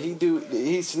boss. Like he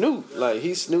Snoop. Like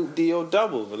he Snoop D.O.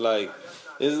 double. Like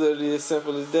it's literally as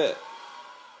simple as that.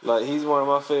 Like he's one of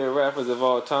my favorite rappers of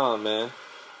all time, man.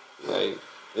 Like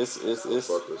it's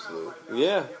fuck with Snoop.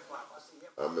 Yeah.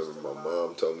 I remember my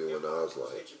mom told me when I was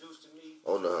like, I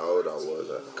don't know how old I was.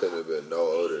 I couldn't have been no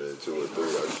older than 2 or 3. I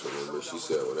just remember she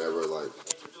said whenever like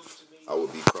I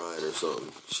would be crying or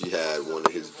something, she had one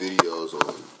of his videos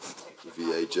on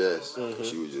VHS. Mm-hmm.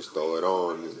 She would just throw it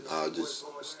on and I'd just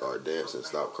start dancing,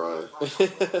 stop crying.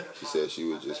 She said she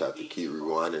would just have to keep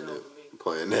rewinding it,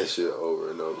 playing that shit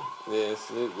over and over. Yeah,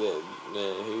 Snoop,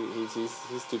 man,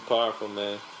 he's too powerful,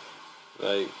 man.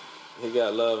 Like, he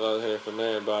got love out here from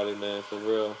everybody, man, for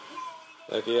real.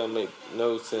 Like, it don't make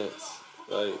no sense.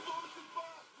 Like,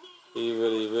 he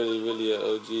really an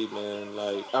OG, man.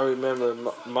 Like, I remember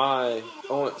my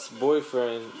aunt's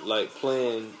boyfriend, like,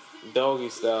 playing Doggy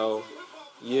Style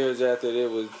years after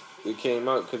it came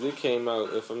out, because it came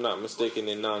out, if I'm not mistaken,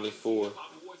 in 94.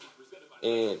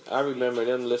 And I remember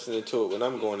them listening to it when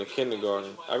I'm going to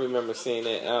kindergarten. I remember seeing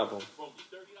that album.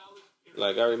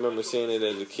 Like, I remember seeing it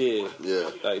as a kid. Yeah.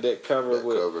 Like, that cover.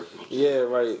 Yeah,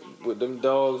 right. With them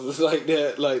dogs was like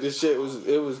that. Like, this shit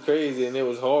was crazy and it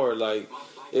was hard. Like,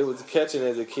 it was catching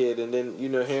as a kid. And then,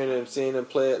 hearing them, seeing them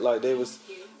play it, like, they was...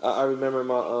 I remember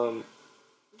my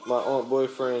aunt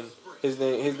boyfriend, his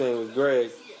name was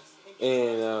Greg.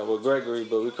 And, Gregory,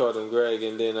 but we called him Greg.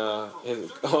 And then his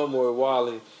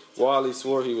homeboy, Wally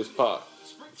swore he was Pac.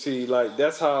 See, like,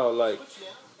 that's how, like...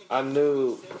 I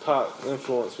knew Pac's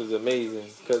influence was amazing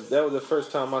because that was the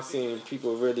first time I seen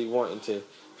people really wanting to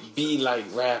be like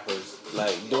rappers,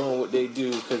 like doing what they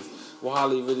do. Because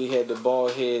Wally really had the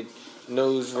bald head,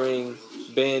 nose ring,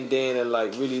 bandana,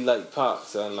 like really like Pac.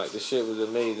 Son, like the shit was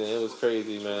amazing. It was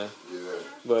crazy, man. Yeah.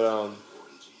 But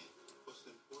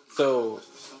so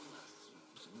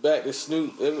back to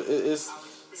Snoop, it's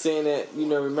seeing that,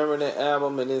 remembering that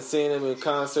album and then seeing him in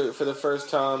concert for the first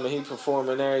time and he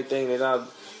performing everything that I've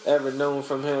ever known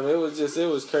from him. It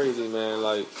was crazy, man.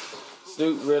 Like,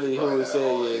 Snoop really who he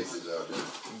said he is.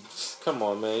 Come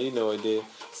on, man. You know he did.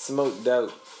 Smoked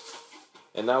out.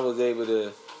 And I was able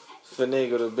to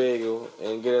finagle the bagel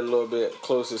and get a little bit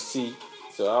closer seat.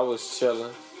 So I was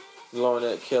chilling, blowing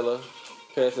that killer,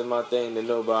 passing my thing to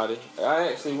nobody. I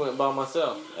actually went by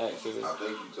myself, actually. I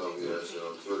think you told me that shit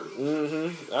on Twitter.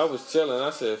 Mm-hmm. I was chilling.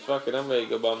 I said, fuck it, I'm ready to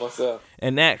go by myself.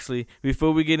 And actually,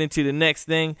 before we get into the next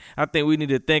thing, I think we need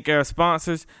to thank our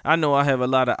sponsors. I know I have a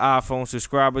lot of iPhone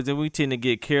subscribers, and we tend to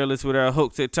get careless with our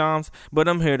hooks at times, but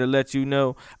I'm here to let you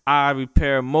know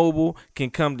iRepair Mobile can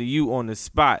come to you on the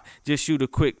spot. Just shoot a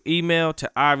quick email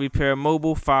to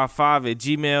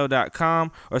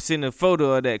iRepairMobile55@gmail.com or send a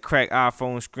photo of that cracked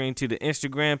iPhone screen to the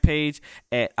Instagram page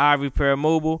at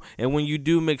iRepairMobile. And when you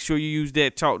do, make sure you use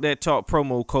that talk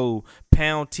promo code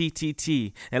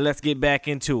 #TTT. And let's get back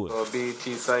into it.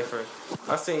 BET Cypher.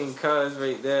 I seen Cuz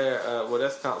right there. Well,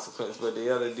 that's Consequence, but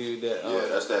the other dude that. Yeah,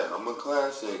 that's that. I'm a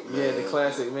classic, man. Yeah, the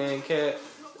classic man cat.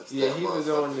 Yeah, he was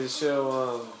on the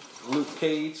show Luke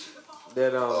Cage.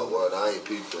 That Oh, well, I ain't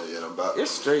peeped that yet. I'm about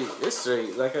it's straight. It's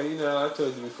straight. Like I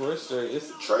told you before, it's straight.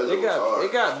 Trailer was hard.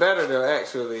 It got better though,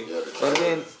 actually. Yeah,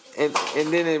 the and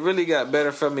trailer. then it really got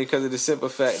better for me because of the simple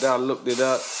fact that I looked it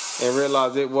up and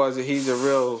realized he's a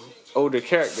real older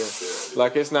character. Yeah.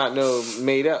 Like it's not no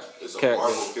made up It's a character.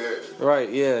 Marvel character. Right?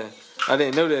 Yeah. I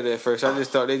didn't know that at first. I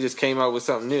just thought they just came out with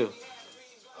something new.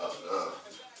 Oh,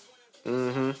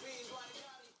 Mm-hmm.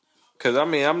 Cause I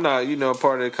mean I'm not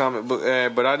part of the comic book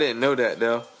ad, but I didn't know that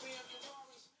though.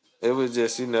 It was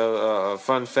just a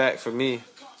fun fact for me.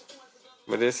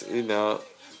 But it's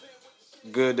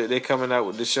good that they coming out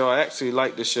with the show. I actually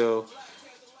like the show.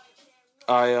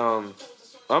 I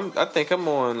think I'm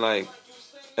on like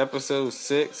episode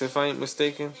 6 if I ain't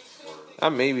mistaken. I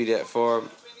may be that far,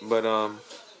 but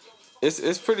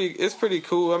it's pretty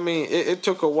cool. I mean it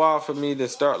took a while for me to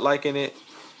start liking it.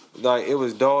 Like it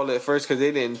was dull at first because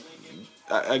they didn't.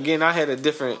 Again, I had a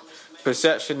different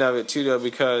perception of it too, though,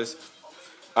 because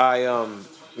I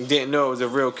didn't know it was a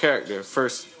real character.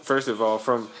 First of all,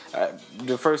 from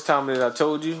the first time that I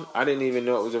told you, I didn't even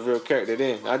know it was a real character.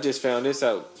 Then I just found this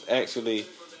out actually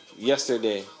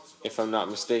yesterday, if I'm not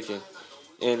mistaken,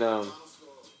 and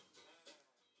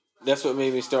that's what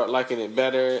made me start liking it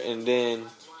better. And then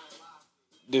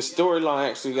the storyline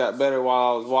actually got better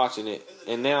while I was watching it,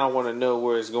 and now I want to know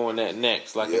where it's going at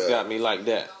next. Like it's got me like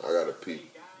that. I got a peep.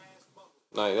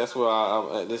 Like that's where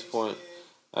I'm at this point.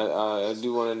 I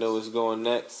do want to know what's going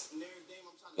next,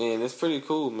 and it's pretty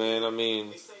cool, man. I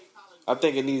mean, I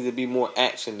think it needs to be more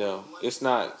action though. It's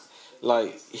not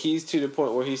like he's to the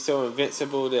point where he's so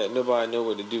invincible that nobody know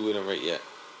what to do with him right yet.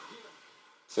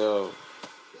 So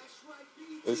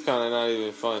it's kind of not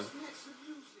even fun.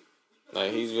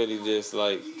 Like he's really just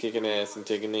like kicking ass and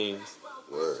taking names.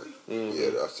 Word. Mm-hmm.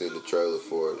 Yeah, I seen the trailer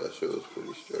for it. That shit was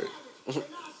pretty straight.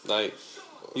 Like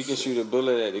you can shoot a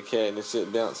bullet at the cat and the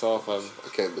shit bounce off of him. I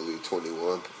can't believe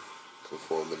 21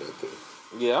 performing at the.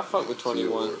 Yeah, I fuck with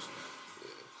 21. Yeah.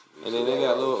 And then they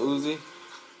got Lil Uzi.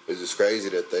 It's just crazy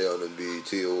that they on the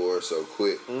BET Awards so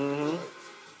quick. Mm-hmm. Like,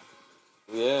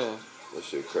 Yeah. that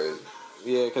shit crazy.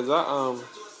 Yeah, cause I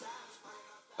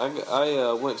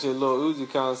went to a Lil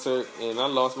Uzi concert and I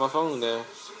lost my phone there.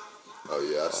 Oh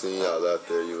yeah, I seen y'all out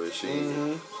there, you and she.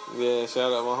 Mm-hmm. Yeah,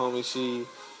 shout out my homie She.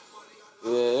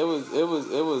 Yeah, it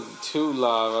was too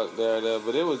live out there though,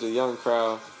 but it was a young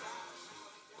crowd.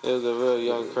 It was a real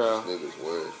young crowd. This nigga's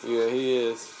weird. Yeah, he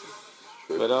is.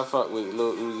 But I fuck with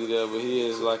Lil Uzi there, but he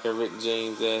is like a Rick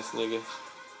James ass nigga.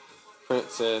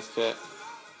 Prince ass cat.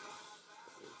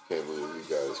 Can't believe he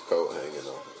got his coat hanging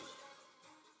off.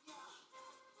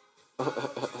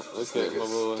 Look at my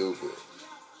boy. Stupid.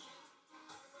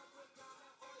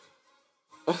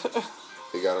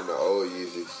 He got on the old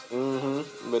Yeezys.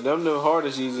 Mm-hmm. But them the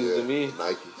hardest Yeezys to me.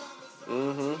 Nike.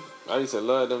 Mm-hmm. I used to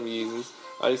love them Yeezys.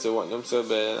 I used to want them so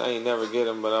bad. I ain't never get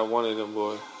them, but I wanted them,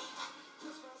 boy.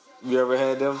 You ever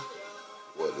had them?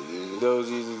 What, the Yeezys? Those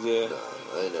Yeezys, yeah.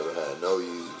 Nah, I ain't never had no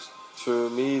Yeezys. True,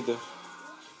 me either.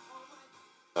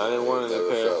 I didn't want a never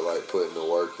pair. felt like putting the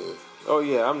work in. Oh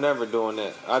yeah, I'm never doing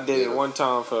that. I did it Yeah. one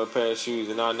time for a pair of shoes,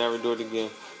 and I'll never do it again.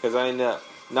 Because I ended up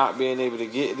not being able to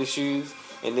get the shoes,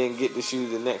 and then get the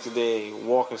shoes the next day,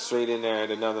 walking straight in there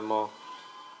at another mall.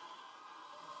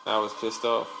 I was pissed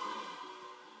off.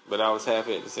 But I was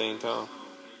happy at the same time.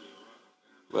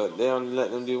 But they only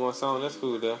let them do one song. That's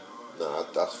cool, though. Nah,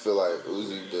 I feel like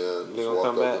Uzi done They just gonna walked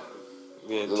come up. back.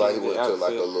 Yeah, Look like he change went the to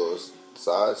like a outfit. little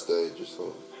side stage or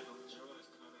something.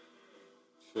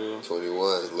 True.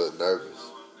 21, he looked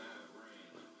nervous.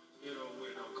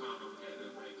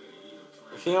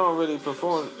 He don't really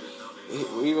perform.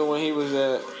 Even when he was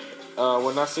at,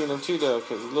 when I seen him too, though,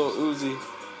 because Lil Uzi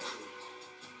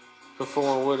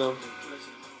performed with him.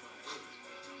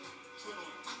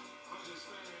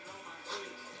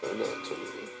 I know,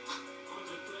 21.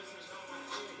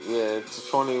 Yeah, to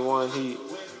 21, he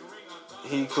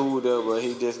cool though, but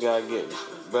he just gotta get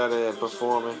better at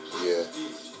performing. Yeah.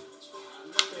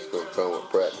 It's gonna come with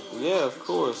practice. Yeah, of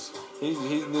course. He's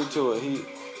new to it. He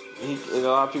and a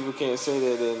lot of people can't say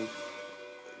that and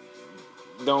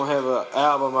don't have an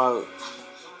album out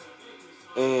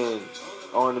and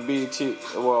on the BET,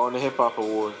 well, on the Hip Hop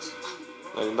Awards.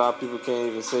 Like, a lot of people can't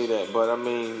even say that, but I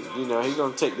mean, you know, he's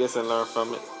gonna take this and learn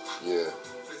from it. Yeah.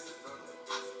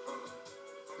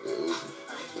 Yeah, Uzi.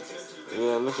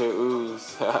 Yeah, look at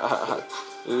Ooze.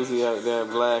 Uzi out there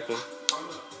blacking.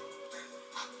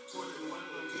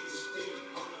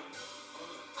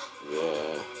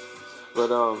 Yeah.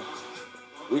 But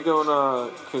we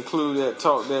gonna conclude that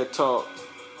talk.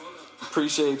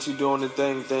 Appreciate you doing the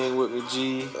thing with me,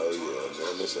 G. Oh yeah,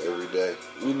 man. this every day.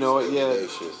 You know it, yeah. Everyday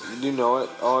shit. You know it,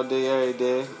 all day, every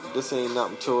day. This ain't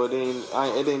nothing to it.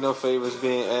 It ain't no favors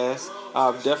being asked.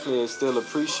 I definitely still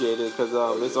appreciate it because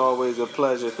it's always a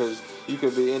pleasure because you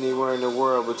could be anywhere in the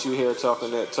world, but you here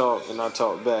talking that talk and I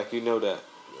talk back. You know that.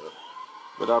 Yeah.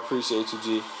 But I appreciate you,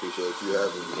 G. Appreciate you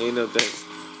having me. Ain't no thanks.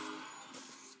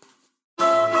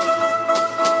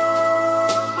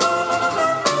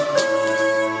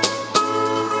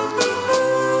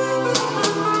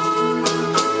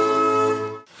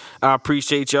 I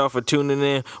appreciate y'all for tuning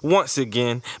in once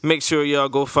again. Make sure y'all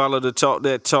go follow the Talk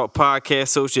That Talk podcast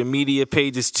social media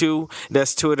pages too.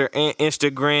 That's Twitter and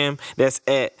Instagram. That's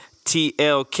at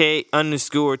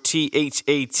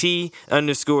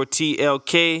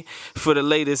TLK_THAT_TLK for the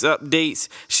latest updates.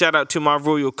 Shout out to my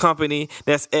royal company.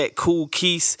 That's at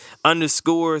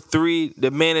CoolKeys_3,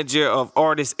 the manager of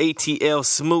artists ATL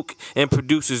Smook and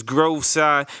producers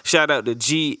Groveside. Shout out to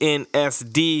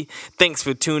GNSD. Thanks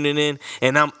for tuning in,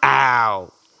 and I'm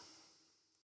out.